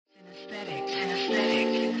In the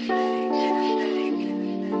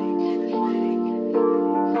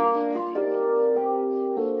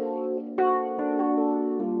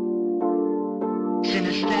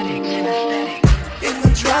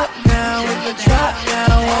drop now,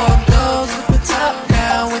 all girls with the top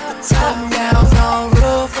down, on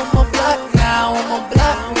roof on my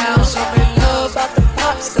block now, show me love about the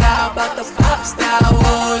pop style,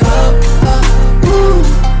 oh love, ooh.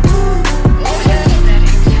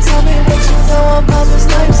 Tell me what you know about this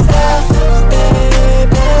lifestyle, baby,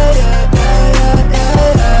 yeah. And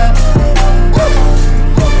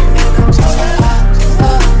I'm just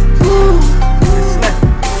like, ooh.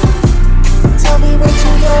 Tell me what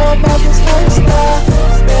you know about this lifestyle,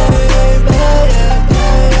 baby, yeah.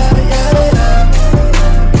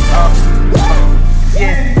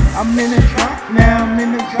 I'm in the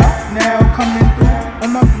drop now, coming through on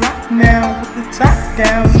my block now with the top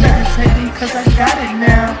down. Niggas hating cause I got it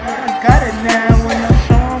now, when I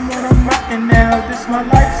show 'em what I'm rocking now, this my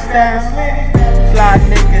lifestyle. Fly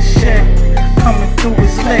nigga shit, coming through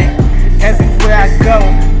is lit. Everywhere I go,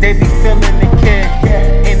 they be feeling the kid,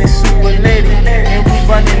 and it's super litty, and we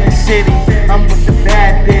running the city. I'm with the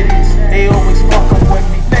bad bitches, they always fucking with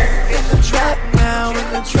me. in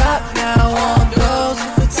the trap now, all girls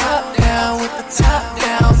with the top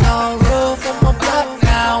down, on roof on my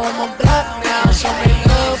block now, show me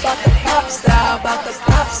love about the pop style,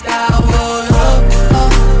 oh